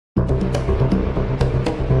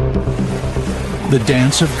The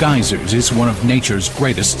dance of geysers is one of nature's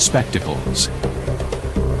greatest spectacles.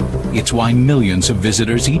 It's why millions of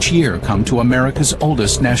visitors each year come to America's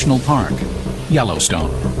oldest national park,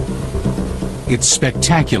 Yellowstone. Its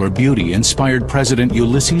spectacular beauty inspired President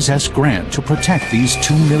Ulysses S. Grant to protect these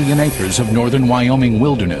 2 million acres of northern Wyoming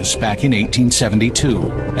wilderness back in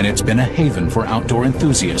 1872, and it's been a haven for outdoor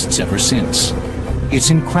enthusiasts ever since. Its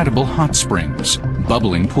incredible hot springs,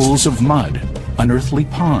 bubbling pools of mud, unearthly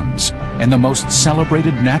ponds, and the most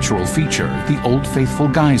celebrated natural feature, the Old Faithful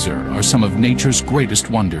Geyser, are some of nature's greatest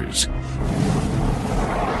wonders.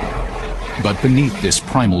 But beneath this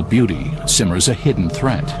primal beauty simmers a hidden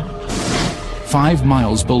threat. 5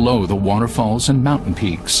 miles below the waterfalls and mountain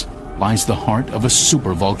peaks lies the heart of a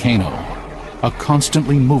supervolcano, a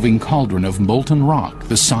constantly moving cauldron of molten rock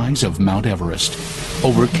the size of Mount Everest.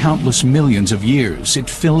 Over countless millions of years, it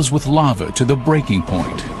fills with lava to the breaking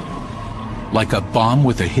point. Like a bomb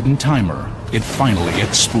with a hidden timer, it finally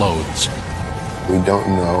explodes. We don't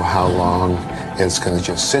know how long it's going to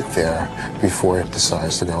just sit there before it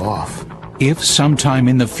decides to go off. If sometime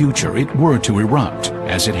in the future it were to erupt,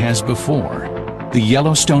 as it has before, the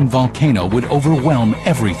Yellowstone volcano would overwhelm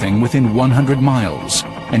everything within 100 miles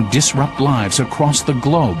and disrupt lives across the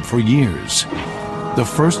globe for years. The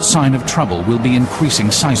first sign of trouble will be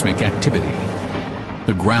increasing seismic activity.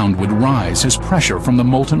 The ground would rise as pressure from the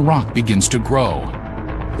molten rock begins to grow.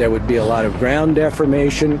 There would be a lot of ground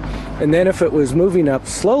deformation, and then if it was moving up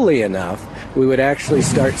slowly enough, we would actually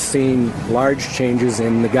start seeing large changes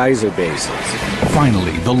in the geyser basins.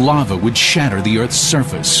 Finally, the lava would shatter the Earth's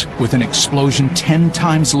surface with an explosion 10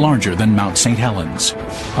 times larger than Mount St. Helens.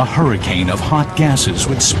 A hurricane of hot gases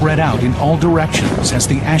would spread out in all directions as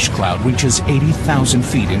the ash cloud reaches 80,000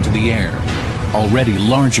 feet into the air. Already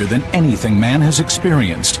larger than anything man has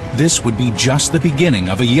experienced, this would be just the beginning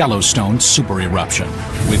of a Yellowstone super eruption.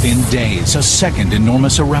 Within days, a second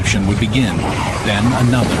enormous eruption would begin, then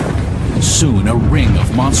another. Soon, a ring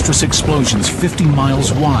of monstrous explosions 50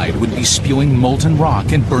 miles wide would be spewing molten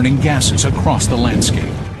rock and burning gases across the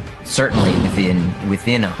landscape. Certainly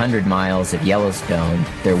within 100 miles of Yellowstone,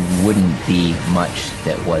 there wouldn't be much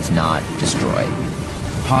that was not destroyed.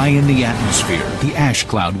 High in the atmosphere, the ash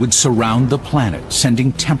cloud would surround the planet,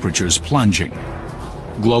 sending temperatures plunging.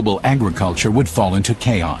 Global agriculture would fall into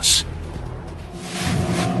chaos.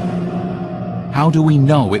 How do we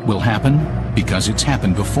know it will happen? Because it's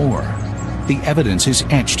happened before. The evidence is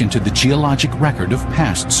etched into the geologic record of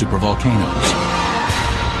past supervolcanoes.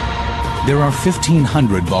 There are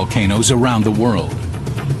 1,500 volcanoes around the world.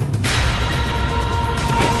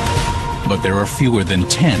 But there are fewer than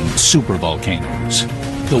 10 supervolcanoes.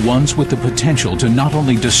 The ones with the potential to not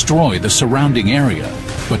only destroy the surrounding area,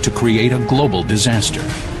 but to create a global disaster.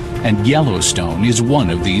 And Yellowstone is one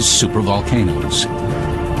of these supervolcanoes.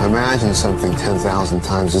 Imagine something 10,000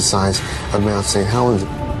 times the size of Mount St. Helens.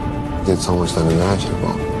 It's almost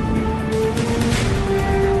unimaginable.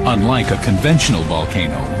 Unlike a conventional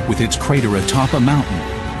volcano with its crater atop a mountain,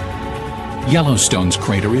 Yellowstone's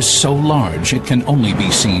crater is so large it can only be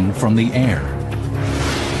seen from the air.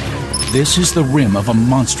 This is the rim of a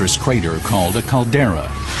monstrous crater called a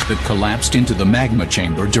caldera that collapsed into the magma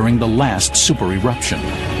chamber during the last super eruption.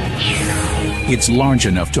 It's large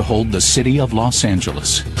enough to hold the city of Los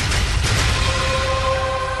Angeles.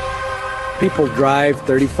 People drive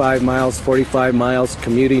 35 miles, 45 miles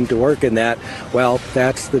commuting to work in that. Well,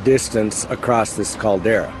 that's the distance across this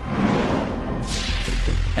caldera.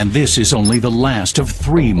 And this is only the last of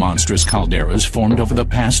 3 monstrous calderas formed over the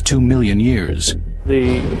past 2 million years.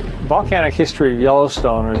 The volcanic history of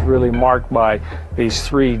Yellowstone is really marked by these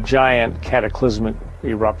 3 giant cataclysmic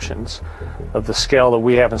eruptions of the scale that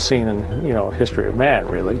we haven't seen in, history of man,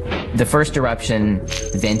 really. The first eruption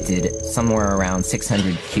vented somewhere around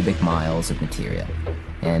 600 cubic miles of material.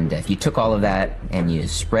 And if you took all of that and you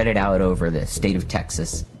spread it out over the state of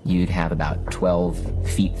Texas, you'd have about 12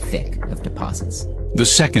 feet thick of deposits. The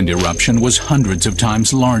second eruption was hundreds of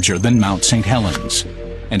times larger than Mount St. Helens,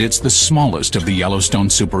 and it's the smallest of the Yellowstone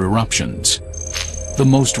super eruptions. The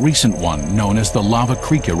most recent one, known as the Lava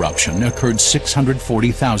Creek eruption, occurred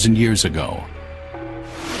 640,000 years ago.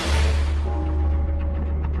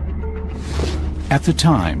 At the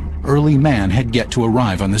time, early man had yet to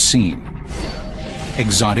arrive on the scene.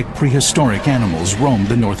 Exotic prehistoric animals roamed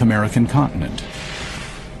the North American continent.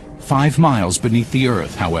 5 miles beneath the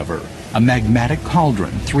earth, however, a magmatic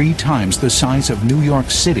cauldron 3 times the size of New York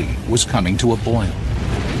City was coming to a boil.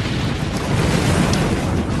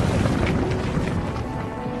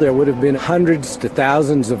 There would have been hundreds to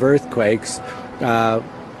thousands of earthquakes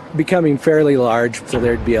becoming fairly large, so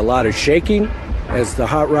there'd be a lot of shaking as the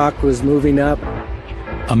hot rock was moving up.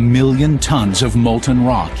 1 million tons of molten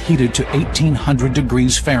rock heated to 1,800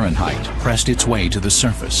 degrees Fahrenheit pressed its way to the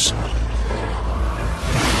surface.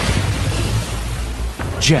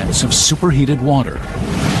 Jets of superheated water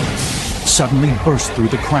suddenly burst through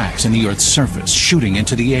the cracks in the Earth's surface, shooting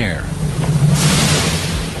into the air.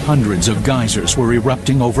 Hundreds of geysers were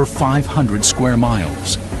erupting over 500 square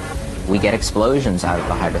miles. We get explosions out of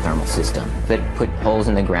the hydrothermal system that put holes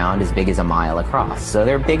in the ground as big as a mile across. So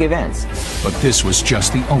they're big events. But this was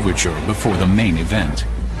just the overture before the main event.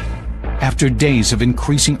 After days of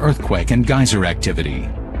increasing earthquake and geyser activity,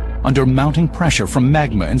 under mounting pressure from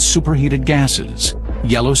magma and superheated gases,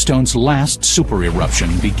 Yellowstone's last super eruption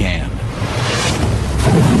began.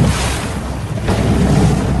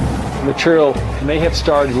 Material may have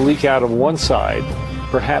started to leak out of one side,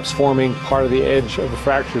 perhaps forming part of the edge of the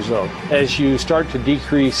fracture zone. As you start to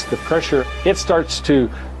decrease the pressure, it starts to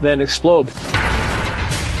then explode.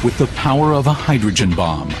 With the power of a hydrogen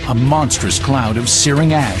bomb, a monstrous cloud of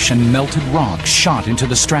searing ash and melted rock shot into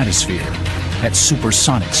the stratosphere at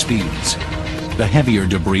supersonic speeds. The heavier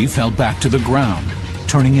debris fell back to the ground,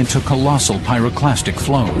 turning into colossal pyroclastic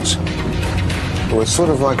flows. It was sort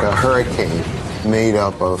of like a hurricane made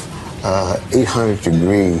up of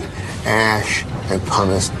 800-degree ash and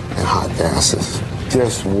pumice and hot gases.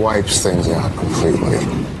 Just wipes things out completely.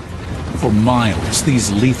 For miles,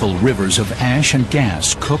 these lethal rivers of ash and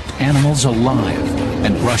gas cooked animals alive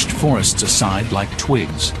and brushed forests aside like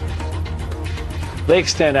twigs. They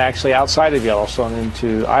extend actually outside of Yellowstone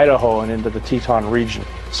into Idaho and into the Teton region.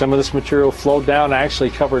 Some of this material flowed down and actually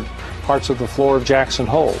covered parts of the floor of Jackson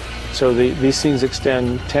Hole. So these things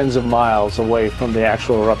extend tens of miles away from the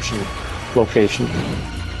actual eruption location.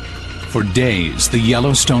 For days, the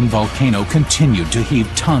Yellowstone volcano continued to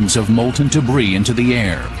heave tons of molten debris into the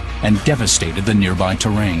air and devastated the nearby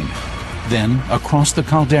terrain. Then, across the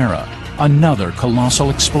caldera, another colossal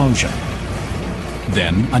explosion.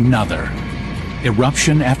 Then another.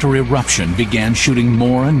 Eruption after eruption began shooting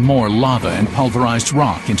more and more lava and pulverized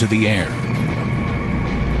rock into the air.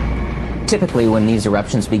 Typically, when these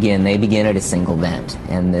eruptions begin, they begin at a single vent,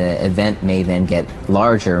 and the event may then get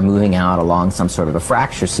larger, moving out along some sort of a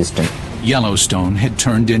fracture system. Yellowstone had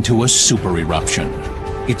turned into a super eruption.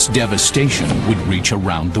 Its devastation would reach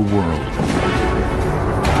around the world.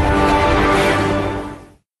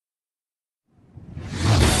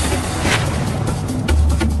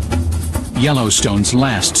 Yellowstone's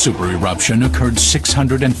last super eruption occurred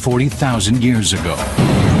 640,000 years ago.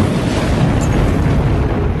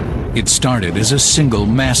 It started as a single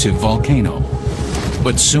massive volcano,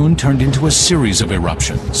 but soon turned into a series of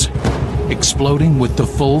eruptions, exploding with the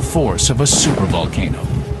full force of a supervolcano.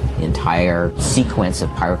 The entire sequence of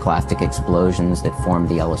pyroclastic explosions that formed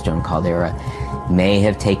the Yellowstone caldera may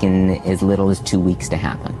have taken as little as 2 weeks to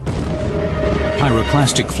happen.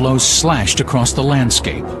 Pyroclastic flows slashed across the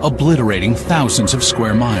landscape, obliterating thousands of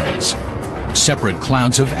square miles. Separate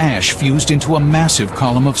clouds of ash fused into a massive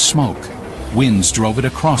column of smoke. Winds drove it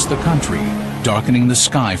across the country, darkening the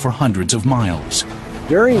sky for hundreds of miles.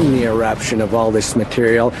 During the eruption of all this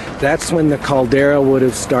material, that's when the caldera would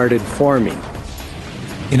have started forming.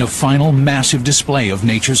 In a final massive display of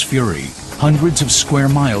nature's fury, hundreds of square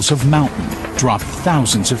miles of mountain dropped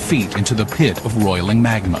thousands of feet into the pit of roiling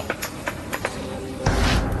magma.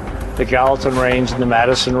 The Gallatin Range and the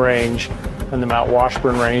Madison Range and the Mount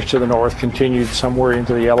Washburn Range to the north continued somewhere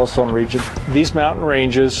into the Yellowstone region. These mountain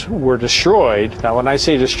ranges were destroyed. Now, when I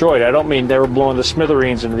say destroyed, I don't mean they were blown to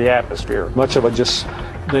smithereens into the atmosphere. Much of it just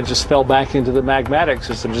fell back into the magmatic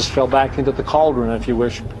system, just fell back into the cauldron, if you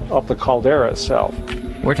wish, up the caldera itself.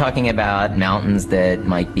 We're talking about mountains that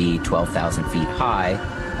might be 12,000 feet high,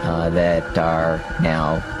 that are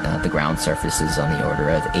now, the ground surface is on the order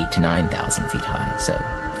of 8,000 to 9,000 feet high. So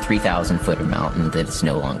 3,000 foot of mountain that is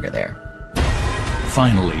no longer there.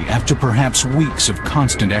 Finally, after perhaps weeks of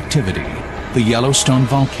constant activity, the Yellowstone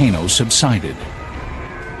volcano subsided.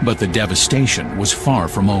 But the devastation was far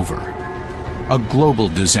from over. A global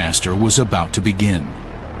disaster was about to begin.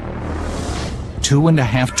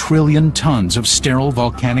 2.5 trillion tons of sterile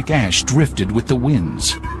volcanic ash drifted with the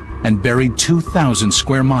winds and buried 2,000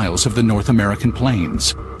 square miles of the North American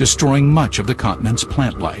plains, destroying much of the continent's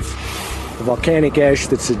plant life. The volcanic ash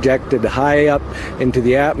that's ejected high up into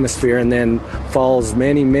the atmosphere and then falls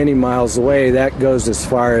many, many miles away, that goes as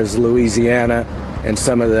far as Louisiana and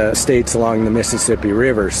some of the states along the Mississippi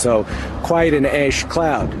River. So quite an ash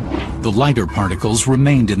cloud. The lighter particles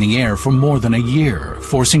remained in the air for more than a year,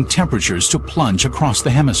 forcing temperatures to plunge across the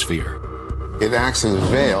hemisphere. It acts as a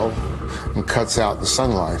veil and cuts out the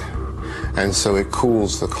sunlight, and so it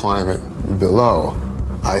cools the climate below.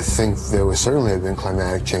 I think there would certainly have been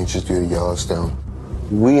climatic changes due to Yellowstone.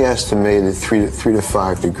 We estimated 3 to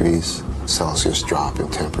 5 degrees Celsius drop in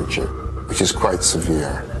temperature, which is quite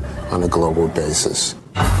severe on a global basis.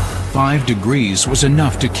 5 degrees was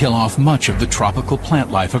enough to kill off much of the tropical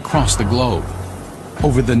plant life across the globe.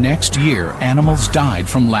 Over the next year, animals died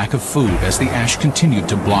from lack of food as the ash continued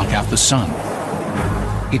to block out the sun.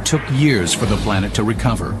 It took years for the planet to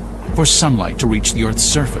recover, for sunlight to reach the Earth's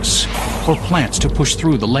surface, for plants to push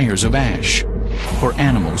through the layers of ash, for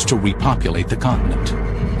animals to repopulate the continent.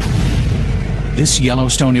 This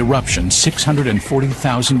Yellowstone eruption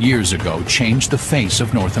 640,000 years ago changed the face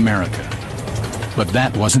of North America. But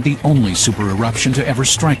that wasn't the only super eruption to ever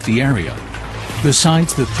strike the area.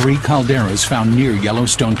 Besides the 3 calderas found near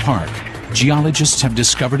Yellowstone Park, geologists have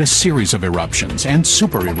discovered a series of eruptions and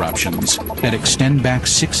super eruptions that extend back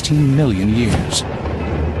 16 million years.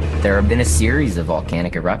 There have been a series of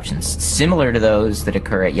volcanic eruptions similar to those that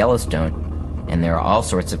occur at Yellowstone, and there are all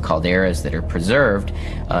sorts of calderas that are preserved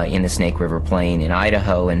in the Snake River Plain in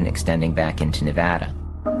Idaho and extending back into Nevada.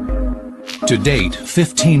 To date,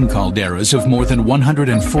 15 calderas of more than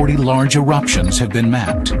 140 large eruptions have been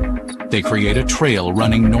mapped. They create a trail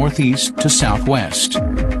running northeast to southwest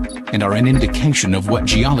and are an indication of what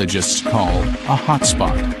geologists call a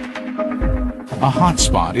hotspot. A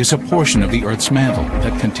hotspot is a portion of the Earth's mantle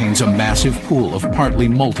that contains a massive pool of partly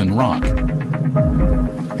molten rock.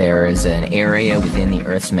 There is an area within the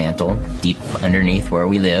Earth's mantle, deep underneath where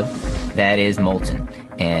we live, that is molten.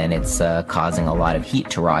 And it's causing a lot of heat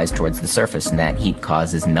to rise towards the surface, and that heat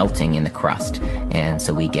causes melting in the crust. And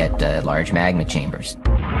so we get large magma chambers.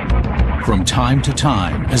 From time to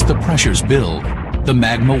time, as the pressures build, the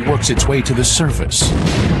magma works its way to the surface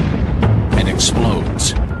and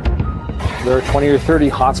explodes. There are 20 or 30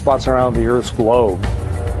 hotspots around the Earth's globe,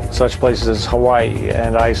 such places as Hawaii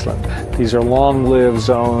and Iceland. These are long-lived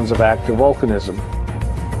zones of active volcanism.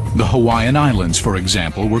 The Hawaiian Islands, for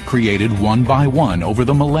example, were created one by one over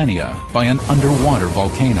the millennia by an underwater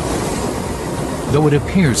volcano. Though it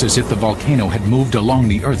appears as if the volcano had moved along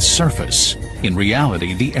the Earth's surface, in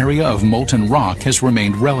reality, the area of molten rock has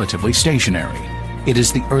remained relatively stationary. It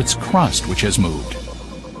is the Earth's crust which has moved.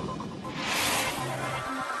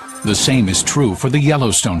 The same is true for the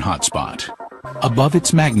Yellowstone hotspot. Above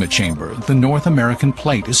its magma chamber, the North American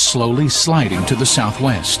plate is slowly sliding to the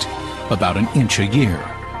southwest, about an inch a year.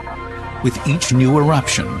 With each new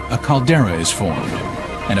eruption, a caldera is formed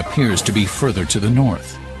and appears to be further to the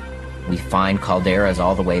north. We find calderas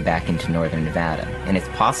all the way back into northern Nevada, and it's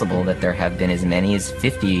possible that there have been as many as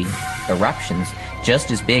 50 eruptions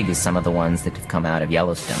just as big as some of the ones that have come out of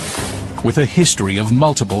Yellowstone. With a history of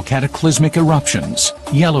multiple cataclysmic eruptions,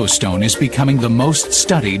 Yellowstone is becoming the most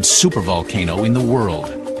studied supervolcano in the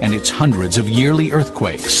world, and its hundreds of yearly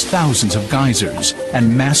earthquakes, thousands of geysers,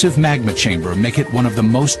 and massive magma chamber make it one of the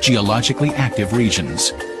most geologically active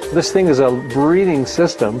regions. This thing is a breathing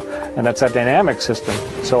system, and it's a dynamic system.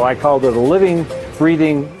 So I called it a living,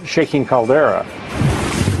 breathing, shaking caldera.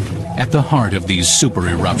 At the heart of these super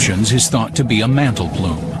eruptions is thought to be a mantle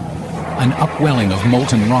plume, an upwelling of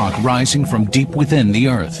molten rock rising from deep within the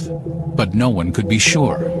Earth. But no one could be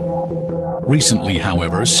sure. Recently,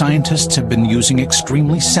 however, scientists have been using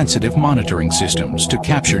extremely sensitive monitoring systems to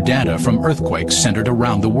capture data from earthquakes centered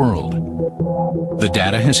around the world. The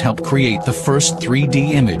data has helped create the first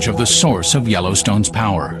 3D image of the source of Yellowstone's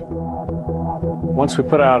power. Once we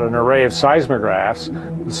put out an array of seismographs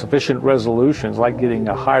with sufficient resolutions, like getting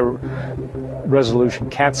a high-resolution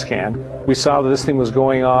CAT scan, we saw that this thing was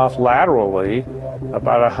going off laterally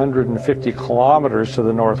about 150 kilometers to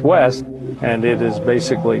the northwest, and it is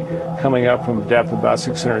basically coming up from a depth of about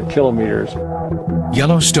 600 kilometers.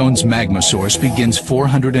 Yellowstone's magma source begins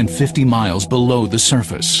 450 miles below the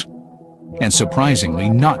surface, and surprisingly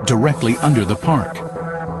not directly under the park,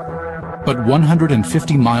 but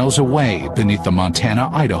 150 miles away beneath the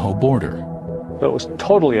Montana-Idaho border. It was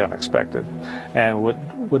totally unexpected and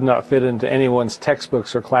would not fit into anyone's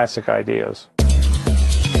textbooks or classic ideas.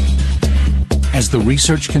 As the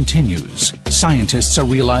research continues, scientists are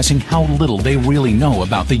realizing how little they really know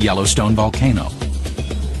about the Yellowstone volcano.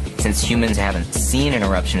 Since humans haven't seen an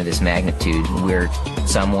eruption of this magnitude, we're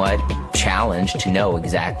somewhat challenged to know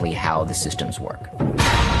exactly how the systems work.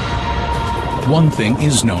 One thing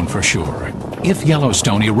is known for sure. If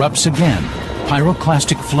Yellowstone erupts again,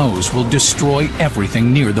 pyroclastic flows will destroy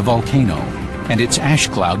everything near the volcano, and its ash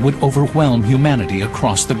cloud would overwhelm humanity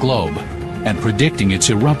across the globe. And predicting its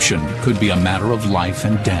eruption could be a matter of life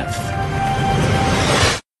and death.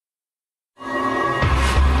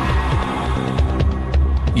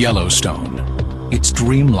 Yellowstone. Its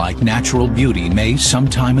dreamlike natural beauty may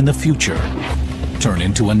sometime in the future turn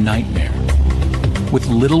into a nightmare. With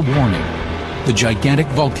little warning, the gigantic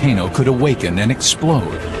volcano could awaken and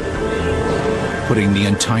explode, putting the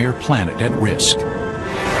entire planet at risk.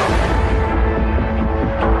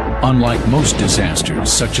 Unlike most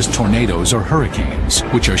disasters, such as tornadoes or hurricanes,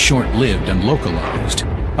 which are short-lived and localized,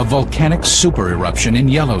 a volcanic super-eruption in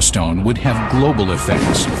Yellowstone would have global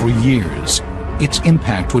effects for years. Its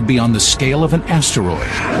impact would be on the scale of an asteroid,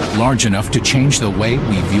 large enough to change the way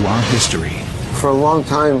we view our history. For a long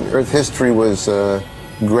time, Earth history was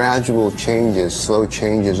gradual changes, slow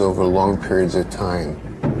changes over long periods of time.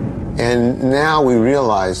 And now we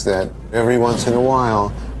realize that every once in a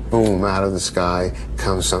while, boom, out of the sky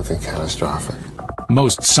comes something catastrophic.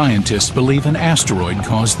 Most scientists believe an asteroid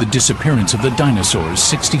caused the disappearance of the dinosaurs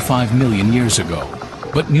 65 million years ago.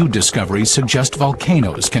 But new discoveries suggest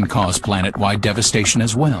volcanoes can cause planet-wide devastation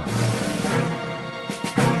as well.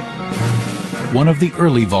 One of the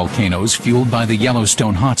early volcanoes fueled by the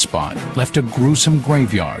Yellowstone hotspot left a gruesome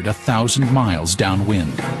graveyard 1,000 miles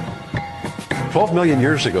downwind. 12 million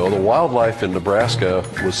years ago, the wildlife in Nebraska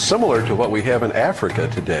was similar to what we have in Africa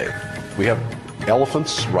today. We have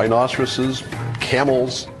elephants, rhinoceroses,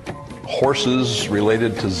 camels, horses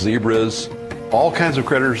related to zebras, all kinds of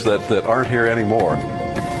critters that aren't here anymore.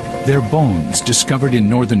 Their bones, discovered in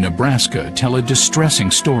northern Nebraska, tell a distressing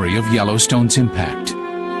story of Yellowstone's impact.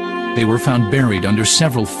 They were found buried under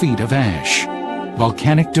several feet of ash,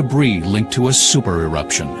 volcanic debris linked to a super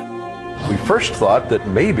eruption. We first thought that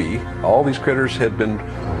maybe all these critters had been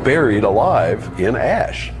buried alive in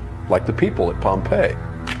ash, like the people at Pompeii.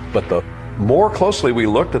 But the more closely we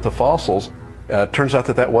looked at the fossils, it turns out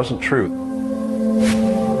that that wasn't true.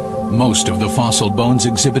 Most of the fossil bones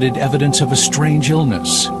exhibited evidence of a strange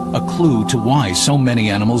illness, a clue to why so many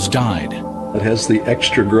animals died. It has the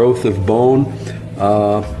extra growth of bone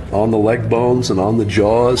on the leg bones and on the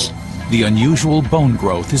jaws. The unusual bone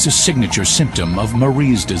growth is a signature symptom of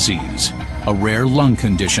Marie's disease, a rare lung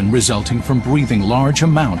condition resulting from breathing large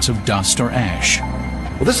amounts of dust or ash.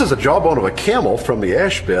 Well, this is a jawbone of a camel from the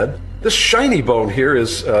ash bed. This shiny bone here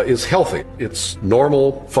is healthy. It's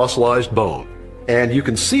normal fossilized bone. And you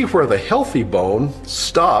can see where the healthy bone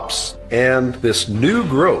stops and this new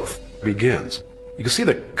growth begins. You can see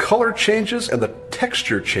the color changes and the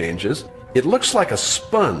texture changes. It looks like a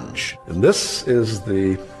sponge. And this is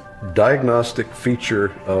the diagnostic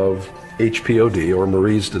feature of HPOD, or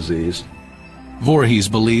Marie's disease. Voorhees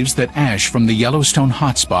believes that ash from the Yellowstone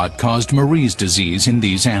hotspot caused Marie's disease in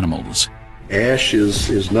these animals. Ash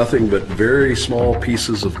is nothing but very small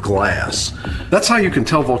pieces of glass. That's how you can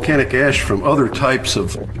tell volcanic ash from other types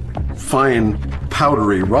of fine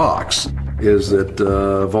powdery rocks, is that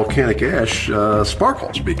volcanic ash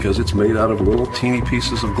sparkles because it's made out of little teeny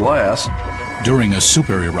pieces of glass. During a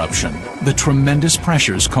super eruption, the tremendous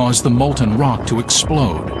pressures cause the molten rock to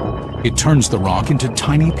explode. It turns the rock into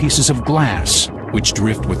tiny pieces of glass, which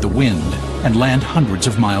drift with the wind and land hundreds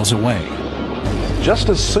of miles away. Just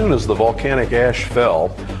as soon as the volcanic ash fell,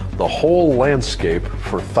 the whole landscape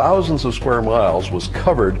for thousands of square miles was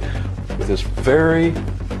covered with this very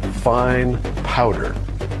fine powder.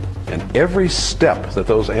 And every step that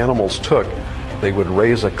those animals took, they would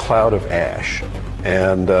raise a cloud of ash.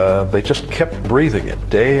 And they just kept breathing it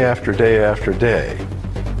day after day after day.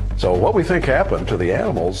 So what we think happened to the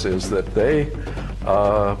animals is that they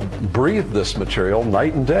breathed this material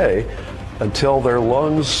night and day until their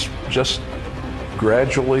lungs just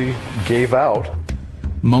gradually gave out.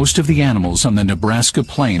 Most of the animals on the Nebraska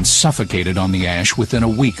plains suffocated on the ash within a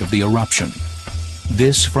week of the eruption.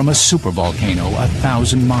 This from a supervolcano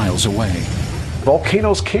 1,000 miles away.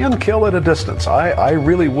 Volcanoes can kill at a distance. I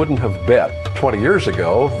really wouldn't have bet 20 years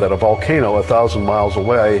ago that a volcano 1,000 miles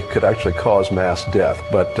away could actually cause mass death,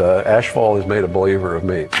 but ashfall has made a believer of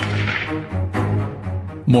me.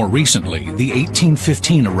 More recently, the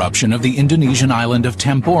 1815 eruption of the Indonesian island of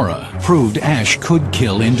Tambora proved ash could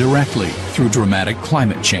kill indirectly through dramatic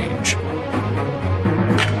climate change.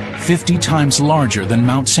 50 times larger than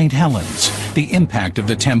Mount St. Helens, the impact of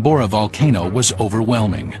the Tambora volcano was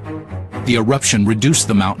overwhelming. The eruption reduced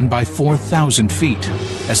the mountain by 4,000 feet,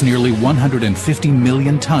 as nearly 150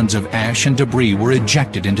 million tons of ash and debris were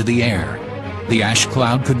ejected into the air. The ash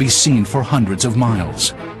cloud could be seen for hundreds of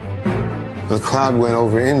miles. The cloud went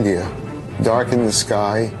over India, darkened the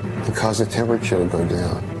sky, and caused the temperature to go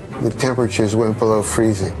down. The temperatures went below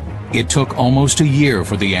freezing. It took almost a year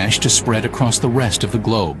for the ash to spread across the rest of the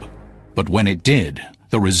globe. But when it did,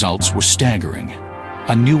 the results were staggering.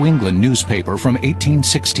 A New England newspaper from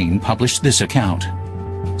 1816 published this account.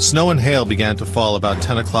 Snow and hail began to fall about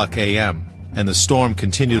 10 o'clock a.m., and the storm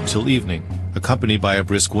continued till evening, accompanied by a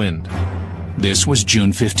brisk wind. This was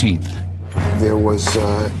June 15th. There was,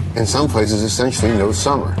 in some places, essentially no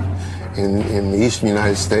summer. In the eastern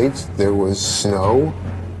United States, there was snow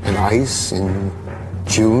and ice in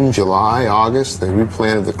June, July, August. They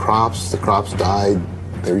replanted the crops died,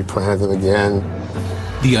 they replanted them again.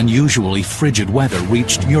 The unusually frigid weather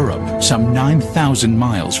reached Europe, some 9,000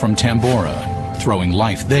 miles from Tambora, throwing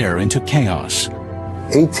life there into chaos.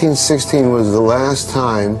 1816 was the last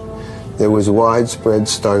time there was widespread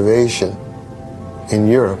starvation in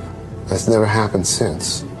Europe. That's never happened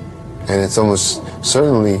since. And it's almost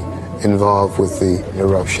certainly involved with the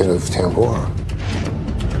eruption of Tambora.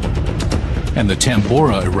 And the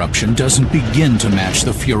Tambora eruption doesn't begin to match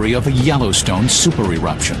the fury of a Yellowstone super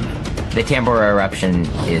eruption. The Tambora eruption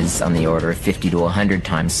is on the order of 50 to 100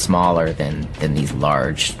 times smaller than these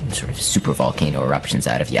large sort of supervolcano eruptions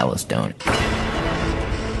out of Yellowstone.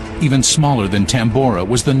 Even smaller than Tambora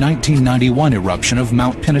was the 1991 eruption of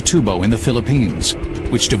Mount Pinatubo in the Philippines,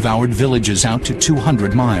 which devoured villages out to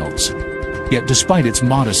 200 miles. Yet despite its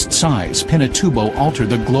modest size, Pinatubo altered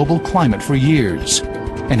the global climate for years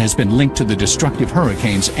and has been linked to the destructive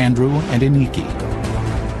hurricanes Andrew and Iniki.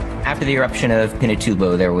 After the eruption of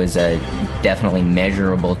Pinatubo, there was a definitely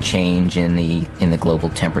measurable change in the global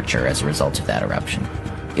temperature as a result of that eruption.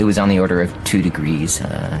 It was on the order of 2 degrees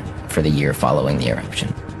for the year following the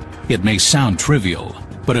eruption. It may sound trivial,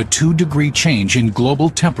 but a 2-degree change in global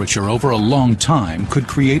temperature over a long time could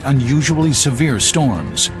create unusually severe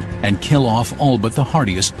storms and kill off all but the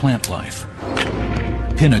hardiest plant life.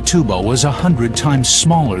 Pinatubo was 100 times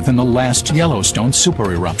smaller than the last Yellowstone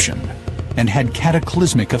super eruption and had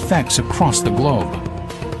cataclysmic effects across the globe.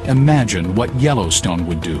 Imagine what Yellowstone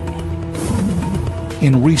would do.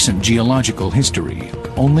 In recent geological history,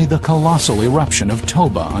 only the colossal eruption of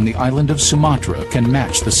Toba on the island of Sumatra can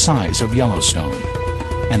match the size of Yellowstone.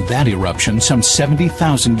 And that eruption some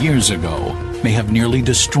 70,000 years ago may have nearly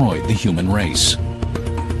destroyed the human race.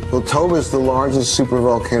 Well, Toba is the largest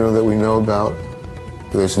supervolcano that we know about.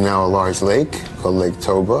 There's now a large lake called Lake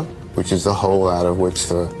Toba, which is the hole out of which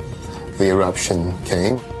the eruption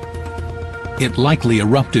came. It likely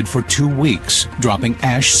erupted for 2 weeks, dropping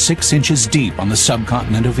ash 6 inches deep on the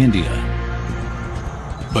subcontinent of India.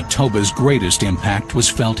 But Toba's greatest impact was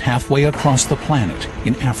felt halfway across the planet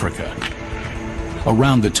in Africa.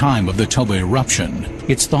 Around the time of the Toba eruption,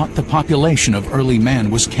 it's thought the population of early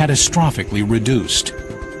man was catastrophically reduced.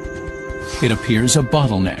 It appears a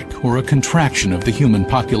bottleneck or a contraction of the human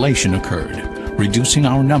population occurred, reducing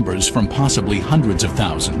our numbers from possibly hundreds of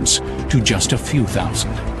thousands to just a few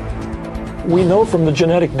thousand. We know from the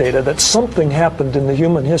genetic data that something happened in the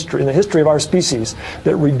human history, in the history of our species,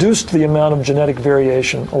 that reduced the amount of genetic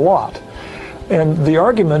variation a lot. And the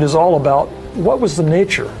argument is all about what was the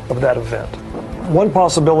nature of that event. One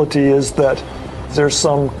possibility is that there's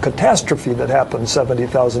some catastrophe that happened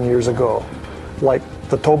 70,000 years ago, like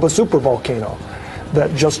the Toba supervolcano,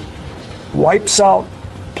 that just wipes out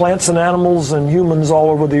plants and animals and humans all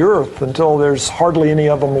over the earth until there's hardly any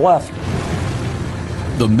of them left.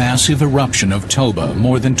 The massive eruption of Toba,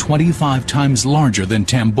 more than 25 times larger than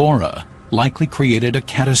Tambora, likely created a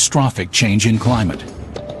catastrophic change in climate.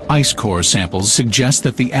 Ice core samples suggest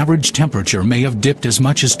that the average temperature may have dipped as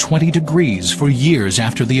much as 20 degrees for years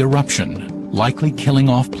after the eruption, likely killing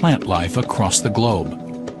off plant life across the globe.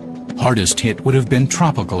 Hardest hit would have been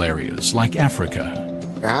tropical areas like Africa.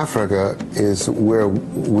 Africa is where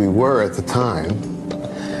we were at the time,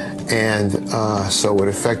 and so it would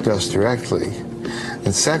affect us directly.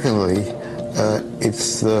 And secondly,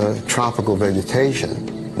 it's the tropical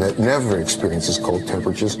vegetation that never experiences cold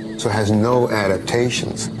temperatures, so has no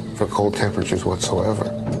adaptations for cold temperatures whatsoever.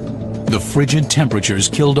 The frigid temperatures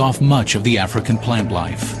killed off much of the African plant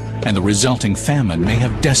life, and the resulting famine may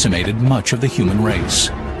have decimated much of the human race.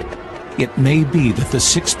 It may be that the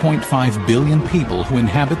 6.5 billion people who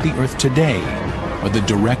inhabit the Earth today are the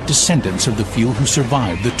direct descendants of the few who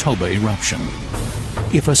survived the Toba eruption.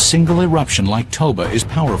 If a single eruption like Toba is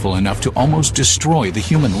powerful enough to almost destroy the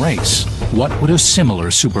human race, what would a similar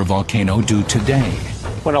supervolcano do today?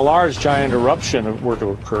 When a large giant eruption were to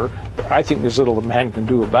occur, I think there's little that man can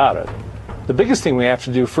do about it. The biggest thing we have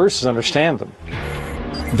to do first is understand them.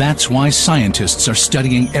 That's why scientists are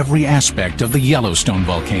studying every aspect of the Yellowstone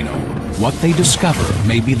volcano. What they discover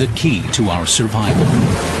may be the key to our survival.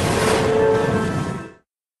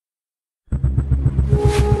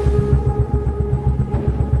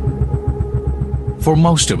 For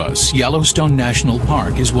most of us, Yellowstone National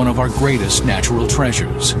Park is one of our greatest natural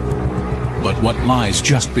treasures. But what lies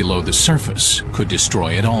just below the surface could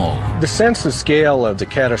destroy it all. The sense of scale of the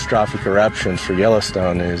catastrophic eruptions for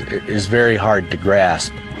Yellowstone is very hard to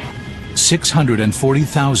grasp.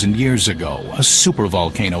 640,000 years ago, a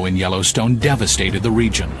supervolcano in Yellowstone devastated the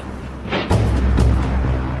region.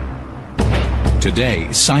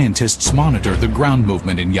 Today, scientists monitor the ground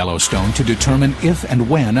movement in Yellowstone to determine if and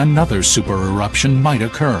when another super eruption might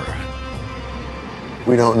occur.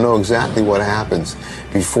 We don't know exactly what happens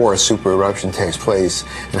before a super eruption takes place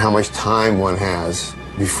and how much time one has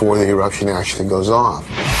before the eruption actually goes off.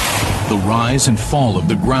 The rise and fall of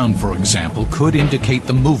the ground, for example, could indicate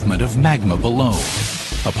the movement of magma below,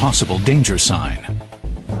 a possible danger sign.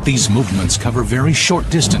 These movements cover very short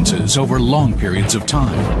distances over long periods of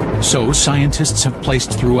time. So scientists have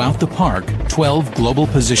placed throughout the park 12 global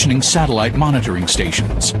positioning satellite monitoring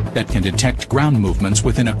stations that can detect ground movements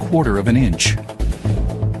within a quarter of an inch.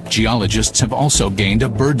 Geologists have also gained a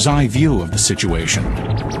bird's-eye view of the situation.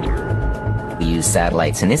 We use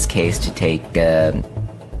satellites in this case to take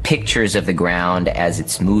pictures of the ground as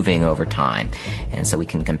it's moving over time. And so we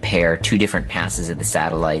can compare two different passes of the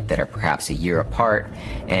satellite that are perhaps a year apart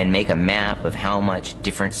and make a map of how much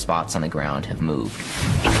different spots on the ground have moved.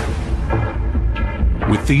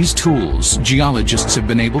 With these tools, geologists have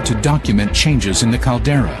been able to document changes in the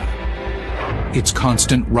caldera, its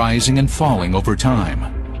constant rising and falling over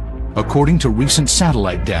time. According to recent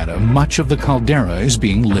satellite data, much of the caldera is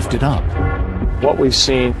being lifted up. What we've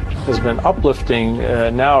seen has been uplifting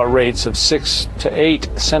now at rates of 6 to 8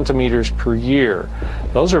 centimeters per year.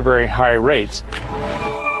 Those are very high rates.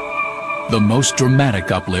 The most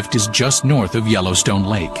dramatic uplift is just north of Yellowstone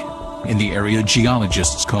Lake, in the area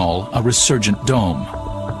geologists call a resurgent dome.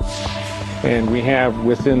 And we have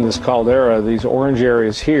within this caldera, these orange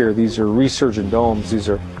areas here, these are resurgent domes. These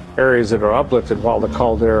are areas that are uplifted while the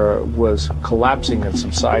caldera was collapsing and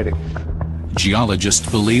subsiding.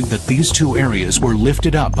 Geologists believe that these two areas were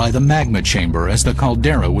lifted up by the magma chamber as the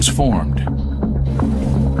caldera was formed.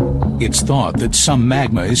 It's thought that some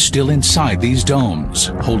magma is still inside these domes,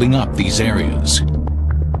 holding up these areas.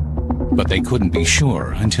 But they couldn't be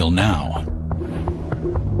sure until now.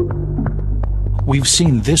 We've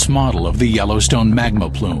seen this model of the Yellowstone magma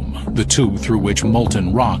plume, the tube through which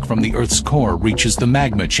molten rock from the Earth's core reaches the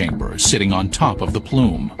magma chamber sitting on top of the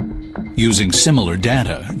plume. Using similar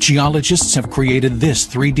data, geologists have created this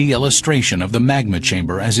 3D illustration of the magma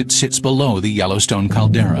chamber as it sits below the Yellowstone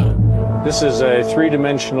caldera. This is a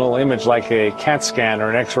three-dimensional image like a CAT scan or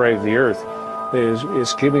an X-ray of the Earth. It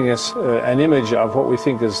is giving us an image of what we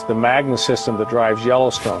think is the magma system that drives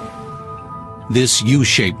Yellowstone. This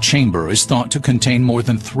U-shaped chamber is thought to contain more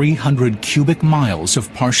than 300 cubic miles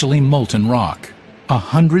of partially molten rock,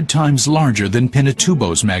 100 times larger than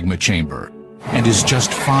Pinatubo's magma chamber, and is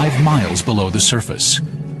just 5 miles below the surface.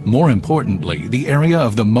 More importantly, the area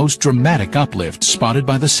of the most dramatic uplift spotted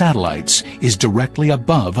by the satellites is directly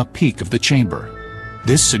above a peak of the chamber.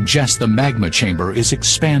 This suggests the magma chamber is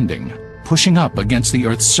expanding, pushing up against the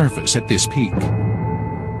Earth's surface at this peak.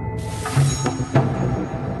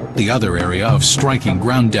 The other area of striking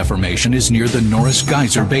ground deformation is near the Norris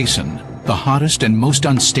Geyser Basin, the hottest and most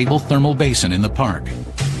unstable thermal basin in the park.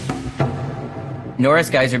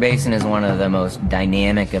 Norris Geyser Basin is one of the most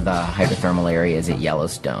dynamic of the hydrothermal areas at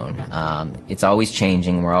Yellowstone. It's always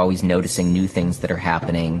changing. We're always noticing new things that are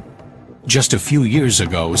happening. Just a few years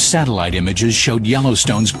ago, satellite images showed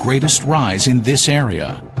Yellowstone's greatest rise in this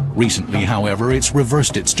area. Recently, however, it's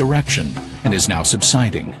reversed its direction and is now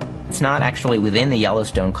subsiding. It's not actually within the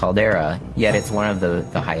Yellowstone caldera, yet it's one of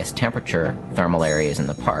the highest temperature thermal areas in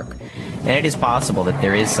the park. And it is possible that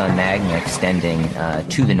there is some magma extending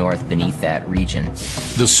to the north beneath that region.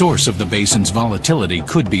 The source of the basin's volatility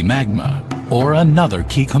could be magma, or another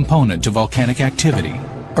key component to volcanic activity,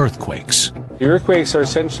 earthquakes. The earthquakes are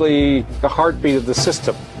essentially the heartbeat of the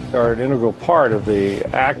system. Are an integral part of the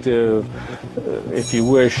active, if you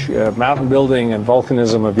wish, mountain building and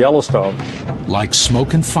volcanism of Yellowstone. Like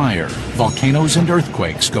smoke and fire, volcanoes and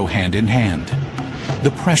earthquakes go hand in hand.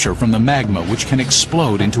 The pressure from the magma, which can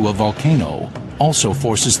explode into a volcano, also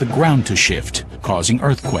forces the ground to shift, causing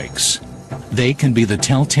earthquakes. They can be the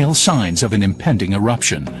telltale signs of an impending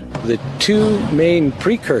eruption. The two main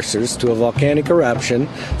precursors to a volcanic eruption,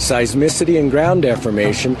 seismicity and ground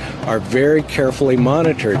deformation, are very carefully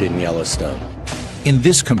monitored in Yellowstone. In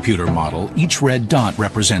this computer model, each red dot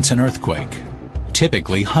represents an earthquake.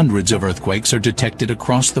 Typically, hundreds of earthquakes are detected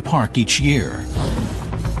across the park each year.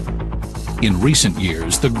 In recent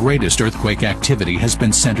years, the greatest earthquake activity has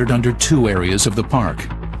been centered under two areas of the park.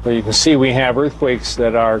 So you can see we have earthquakes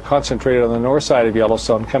that are concentrated on the north side of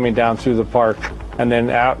Yellowstone coming down through the park and then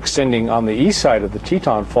out extending on the east side of the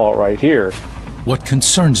Teton Fault right here. What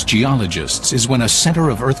concerns geologists is when a center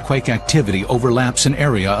of earthquake activity overlaps an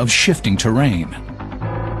area of shifting terrain.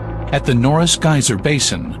 At the Norris Geyser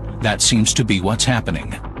Basin, that seems to be what's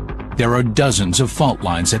happening. There are dozens of fault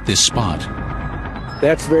lines at this spot.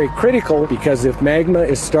 That's very critical because if magma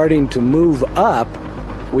is starting to move up,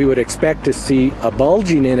 we would expect to see a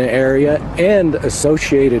bulging in an area and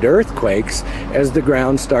associated earthquakes as the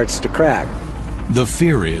ground starts to crack. The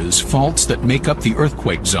fear is faults that make up the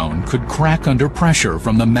earthquake zone could crack under pressure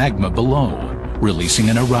from the magma below, releasing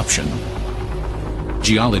an eruption.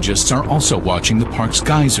 Geologists are also watching the park's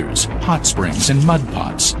geysers, hot springs, and mud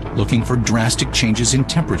pots, looking for drastic changes in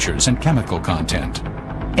temperatures and chemical content.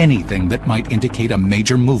 Anything that might indicate a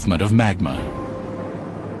major movement of magma.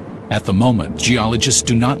 At the moment, geologists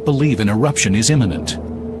do not believe an eruption is imminent.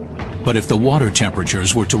 But if the water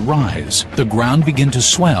temperatures were to rise, the ground begin to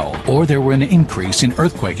swell, or there were an increase in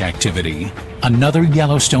earthquake activity, another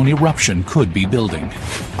Yellowstone eruption could be building.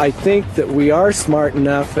 I think that we are smart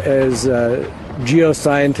enough as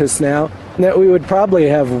geoscientists now that we would probably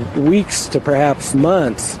have weeks to perhaps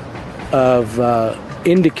months of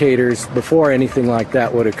indicators before anything like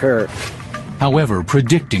that would occur. However,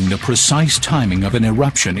 predicting the precise timing of an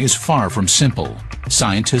eruption is far from simple.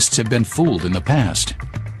 Scientists have been fooled in the past.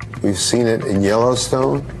 We've seen it in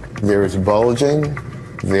Yellowstone. There's bulging,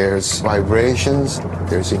 there's vibrations,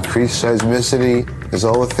 there's increased seismicity. There's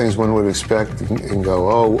all the things one would expect and go,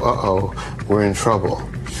 oh, uh-oh, we're in trouble.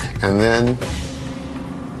 And then,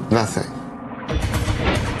 nothing.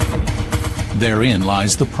 Therein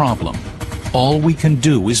lies the problem. All we can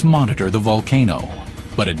do is monitor the volcano,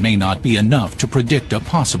 but it may not be enough to predict a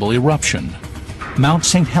possible eruption. Mount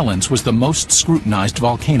St. Helens was the most scrutinized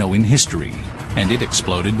volcano in history, and it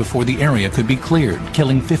exploded before the area could be cleared,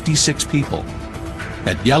 killing 56 people.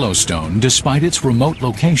 At Yellowstone, despite its remote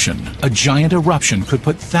location, a giant eruption could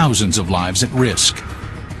put thousands of lives at risk.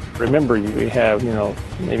 Remember, we have,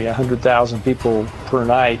 maybe 100,000 people per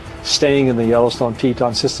night staying in the Yellowstone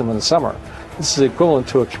Teton system in the summer. This is equivalent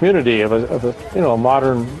to a community of a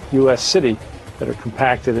modern U.S. city that are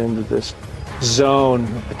compacted into this zone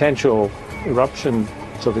of potential eruption,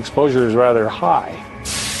 so the exposure is rather high.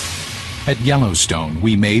 At Yellowstone,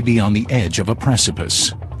 we may be on the edge of a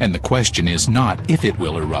precipice, and the question is not if it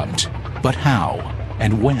will erupt, but how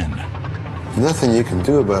and when. Nothing you can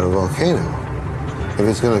do about a volcano. If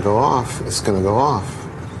it's going to go off, it's going to go off.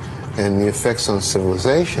 And the effects on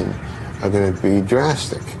civilization are going to be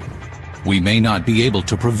drastic. We may not be able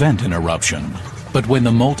to prevent an eruption, but when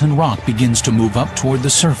the molten rock begins to move up toward the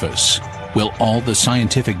surface, will all the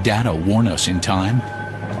scientific data warn us in time?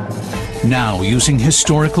 Now, using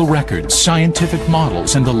historical records, scientific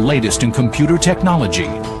models, and the latest in computer technology,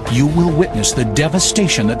 you will witness the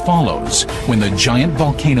devastation that follows when the giant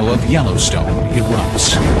volcano of Yellowstone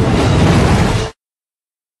erupts.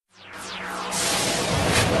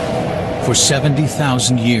 For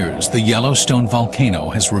 70,000 years, the Yellowstone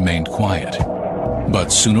volcano has remained quiet. But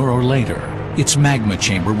sooner or later, its magma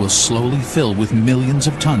chamber will slowly fill with millions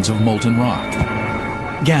of tons of molten rock.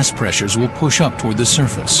 Gas pressures will push up toward the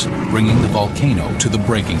surface, bringing the volcano to the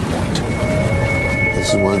breaking point.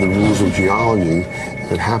 This is one of the rules of geology.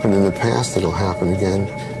 If it happened in the past, it'll happen again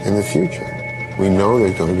in the future. We know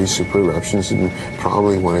there's going to be super eruptions, and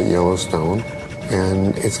probably one at Yellowstone,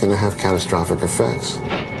 and it's going to have catastrophic effects.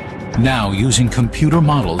 Now, using computer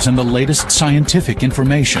models and the latest scientific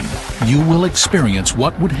information, you will experience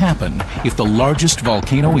what would happen if the largest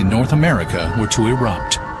volcano in North America were to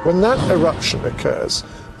erupt. When that eruption occurs,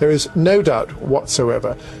 there is no doubt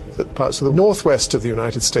whatsoever that parts of the northwest of the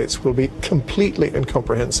United States will be completely and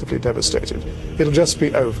comprehensively devastated. It'll just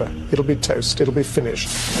be over. It'll be toast. It'll be finished.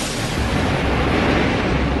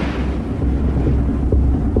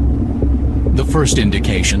 The first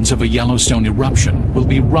indications of a Yellowstone eruption will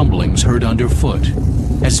be rumblings heard underfoot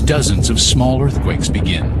as dozens of small earthquakes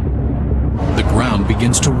begin. The ground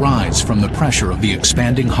begins to rise from the pressure of the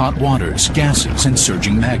expanding hot waters, gases, and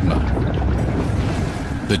surging magma.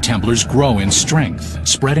 The temblors grow in strength,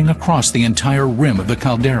 spreading across the entire rim of the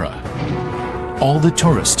caldera. All the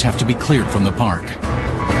tourists have to be cleared from the park.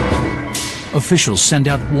 Officials send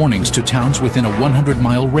out warnings to towns within a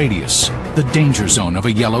 100-mile radius, the danger zone of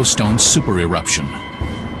a Yellowstone super eruption.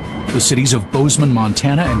 The cities of Bozeman,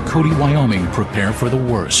 Montana, and Cody, Wyoming prepare for the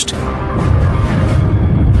worst.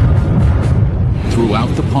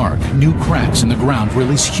 Throughout the park, new cracks in the ground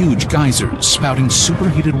release huge geysers, spouting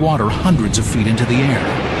superheated water hundreds of feet into the air.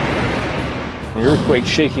 The earthquake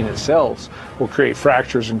shaking itself will create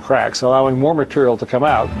fractures and cracks, allowing more material to come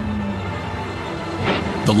out.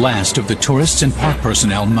 The last of the tourists and park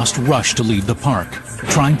personnel must rush to leave the park,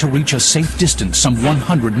 trying to reach a safe distance some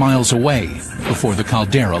 100 miles away before the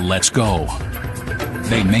caldera lets go.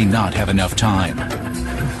 They may not have enough time.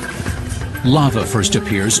 Lava first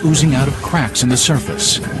appears, oozing out of cracks in the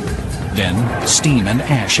surface. Then, steam and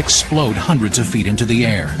ash explode hundreds of feet into the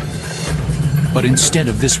air. But instead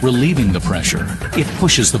of this relieving the pressure, it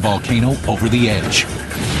pushes the volcano over the edge.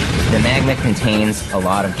 The magma contains a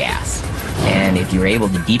lot of gas, and if you're able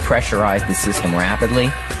to depressurize the system rapidly,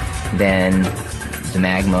 then the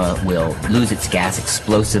magma will lose its gas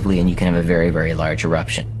explosively and you can have a very, very large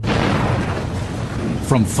eruption.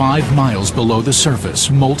 From 5 miles below the surface,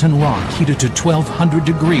 molten rock heated to 1,200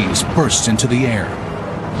 degrees bursts into the air.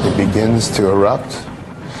 It begins to erupt,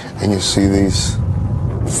 and you see these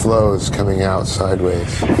flows coming out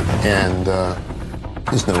sideways, and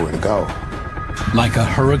there's nowhere to go. Like a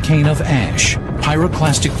hurricane of ash,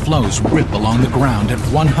 pyroclastic flows rip along the ground at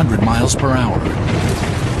 100 miles per hour.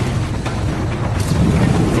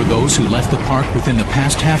 For those who left the park within the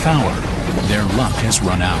past half hour, their luck has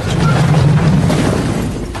run out.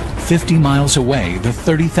 50 miles away, the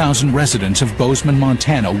 30,000 residents of Bozeman,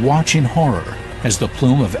 Montana watch in horror as the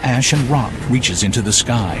plume of ash and rock reaches into the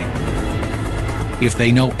sky. If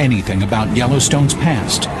they know anything about Yellowstone's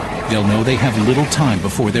past, they'll know they have little time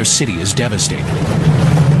before their city is devastated.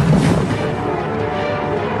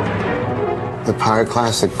 The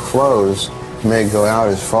pyroclastic flows may go out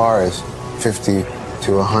as far as 50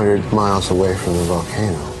 to 100 miles away from the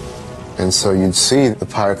volcano. And so you'd see the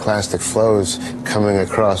pyroclastic flows coming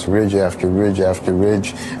across ridge after ridge after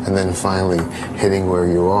ridge, and then finally hitting where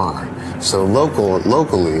you are. So locally,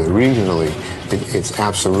 regionally, it's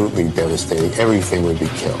absolutely devastating. Everything would be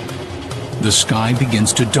killed. The sky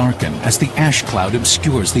begins to darken as the ash cloud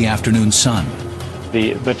obscures the afternoon sun.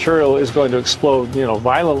 The material is going to explode,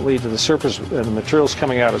 violently to the surface, and the material's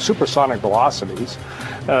coming out at supersonic velocities.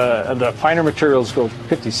 And the finer materials go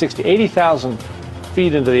 50, 60, 80,000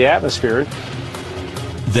 feet into the atmosphere.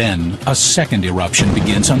 Then a second eruption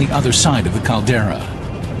begins on the other side of the caldera.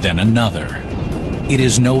 Then another. It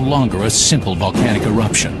is no longer a simple volcanic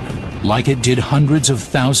eruption. Like it did hundreds of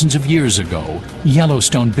thousands of years ago,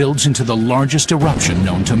 Yellowstone builds into the largest eruption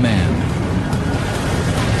known to man.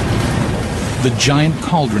 The giant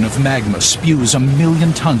cauldron of magma spews 1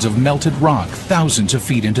 million tons of melted rock thousands of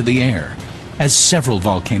feet into the air as several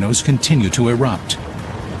volcanoes continue to erupt.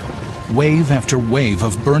 Wave after wave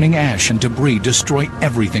of burning ash and debris destroy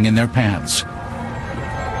everything in their paths.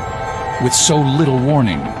 With so little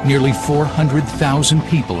warning, nearly 400,000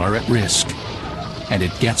 people are at risk. And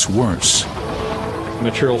it gets worse.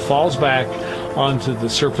 Material falls back onto the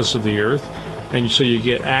surface of the earth, and so you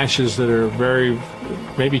get ashes that are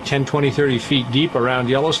maybe 10, 20, 30 feet deep around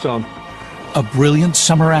Yellowstone. A brilliant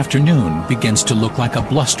summer afternoon begins to look like a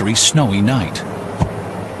blustery, snowy night.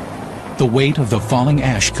 The weight of the falling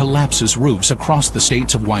ash collapses roofs across the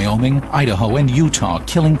states of Wyoming, Idaho, and Utah,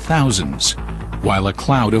 killing thousands, while a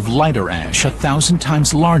cloud of lighter ash 1,000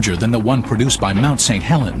 times larger than the one produced by Mount St.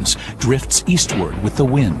 Helens drifts eastward with the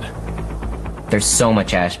wind. There's so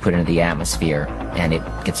much ash put into the atmosphere, and it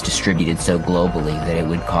gets distributed so globally that it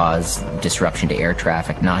would cause disruption to air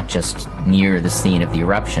traffic, not just near the scene of the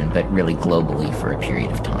eruption, but really globally for a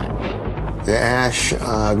period of time. The ash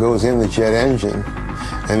goes in the jet engine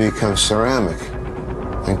and becomes ceramic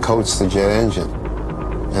and coats the jet engine.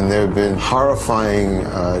 And there have been horrifying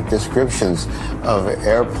descriptions of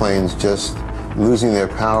airplanes just losing their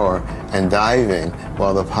power and diving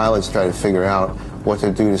while the pilots try to figure out what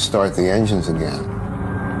to do to start the engines again.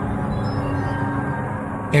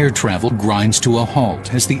 Air travel grinds to a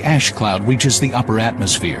halt as the ash cloud reaches the upper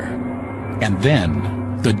atmosphere. And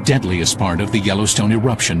then, the deadliest part of the Yellowstone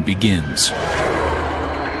eruption begins.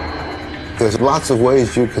 There's lots of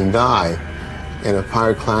ways you can die in a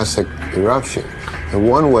pyroclastic eruption. And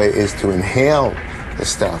one way is to inhale the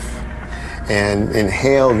stuff and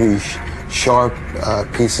inhale these sharp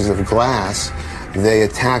pieces of glass. They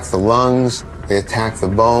attack the lungs, they attack the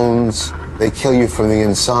bones, they kill you from the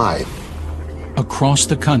inside. Across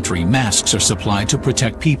the country, masks are supplied to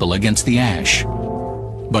protect people against the ash.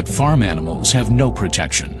 But farm animals have no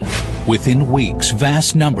protection. Within weeks,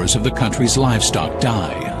 vast numbers of the country's livestock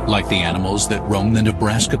die, like the animals that roamed the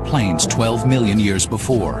Nebraska plains 12 million years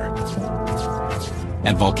before.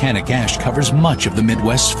 And volcanic ash covers much of the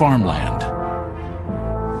Midwest's farmland.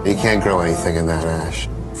 You can't grow anything in that ash.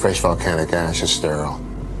 Fresh volcanic ash is sterile,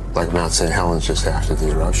 like Mount St. Helens just after the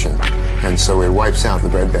eruption. And so it wipes out the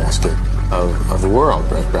breadbasket of the world,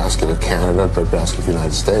 breadbasket of Canada, breadbasket of the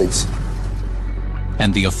United States.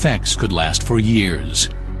 And the effects could last for years.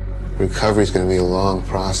 Recovery is going to be a long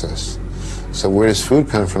process. So where does food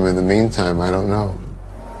come from in the meantime? I don't know.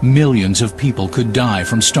 Millions of people could die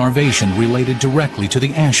from starvation related directly to the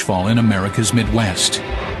ashfall in America's Midwest.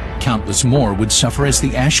 Countless more would suffer as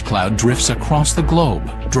the ash cloud drifts across the globe,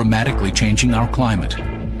 dramatically changing our climate.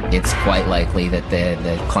 It's quite likely that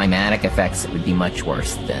the climatic effects would be much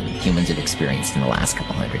worse than humans have experienced in the last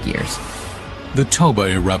couple hundred years. The Toba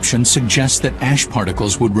eruption suggests that ash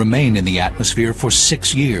particles would remain in the atmosphere for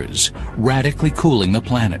 6 years, radically cooling the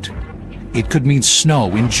planet. It could mean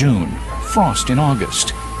snow in June, frost in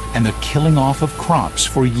August, and the killing off of crops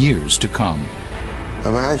for years to come.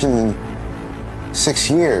 Imagine 6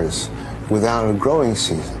 years without a growing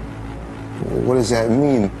season. What does that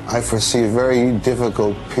mean? I foresee a very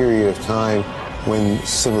difficult period of time when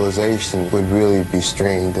civilization would really be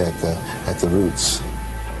strained at the roots.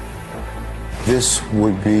 This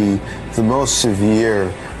would be the most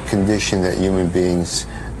severe condition that human beings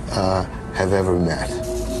have ever met.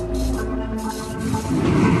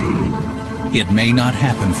 It may not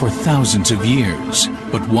happen for thousands of years,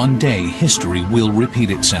 but one day history will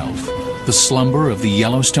repeat itself. The slumber of the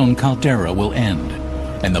Yellowstone caldera will end,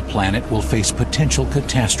 and the planet will face potential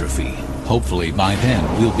catastrophe. Hopefully by then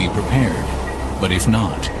we'll be prepared. But if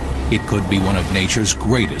not, it could be one of nature's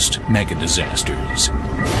greatest mega disasters.